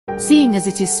Seeing as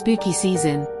it is spooky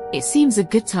season, it seems a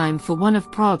good time for one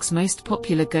of Prague's most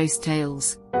popular ghost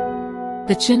tales.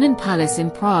 The Černín Palace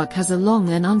in Prague has a long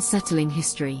and unsettling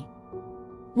history.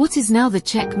 What is now the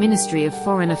Czech Ministry of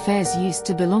Foreign Affairs used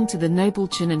to belong to the noble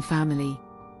Černín family.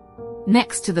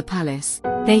 Next to the palace,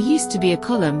 there used to be a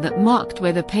column that marked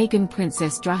where the pagan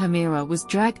princess Drahomira was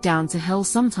dragged down to hell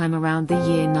sometime around the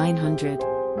year 900.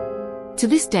 To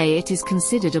this day it is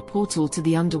considered a portal to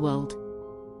the underworld.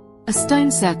 A stone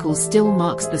circle still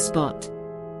marks the spot.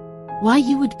 Why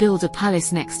you would build a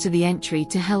palace next to the entry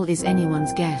to hell is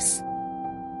anyone's guess.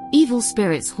 Evil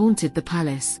spirits haunted the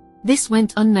palace. This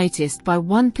went unnoticed by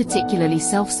one particularly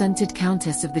self-centered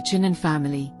countess of the Černín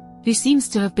family, who seems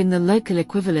to have been the local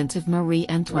equivalent of Marie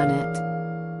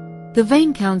Antoinette. The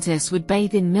vain countess would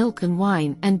bathe in milk and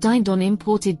wine and dined on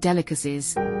imported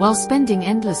delicacies, while spending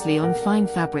endlessly on fine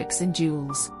fabrics and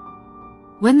jewels.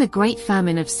 When the Great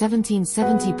Famine of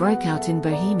 1770 broke out in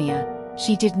Bohemia,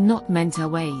 she did not mend her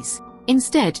ways.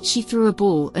 Instead, she threw a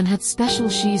ball and had special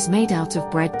shoes made out of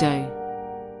bread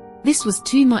dough. This was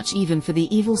too much even for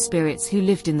the evil spirits who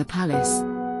lived in the palace.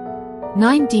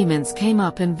 9 demons came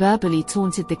up and verbally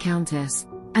taunted the countess,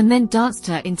 and then danced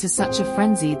her into such a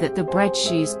frenzy that the bread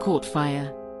shoes caught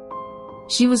fire.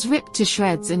 She was ripped to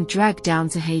shreds and dragged down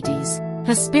to Hades.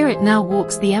 Her spirit now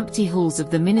walks the empty halls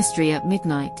of the ministry at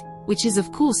midnight, which is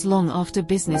of course long after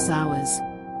business hours.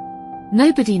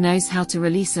 Nobody knows how to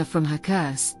release her from her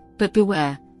curse, but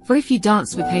beware, for if you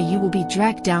dance with her you will be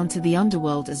dragged down to the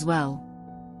underworld as well.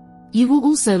 You will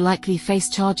also likely face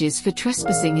charges for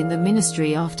trespassing in the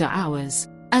ministry after hours,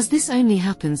 as this only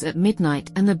happens at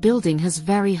midnight and the building has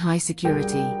very high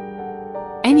security.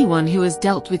 Anyone who has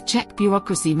dealt with Czech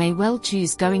bureaucracy may well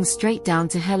choose going straight down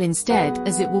to hell instead,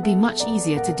 as it will be much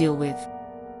easier to deal with.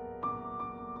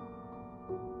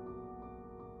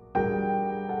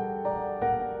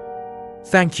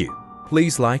 Thank you.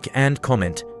 Please like and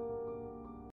comment.